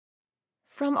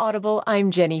From Audible, I'm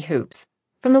Jenny Hoops.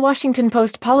 From the Washington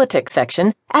Post Politics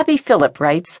section, Abby Phillip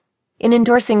writes, in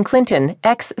Endorsing Clinton,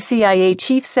 ex-CIA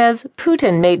chief says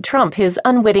Putin made Trump his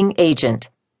unwitting agent.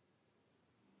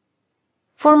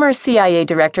 Former CIA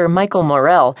Director Michael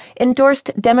Morell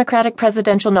endorsed Democratic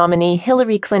presidential nominee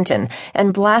Hillary Clinton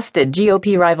and blasted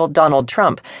GOP rival Donald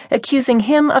Trump, accusing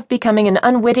him of becoming an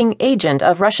unwitting agent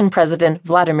of Russian President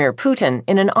Vladimir Putin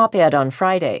in an op-ed on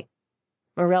Friday.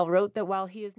 Morell wrote that while he is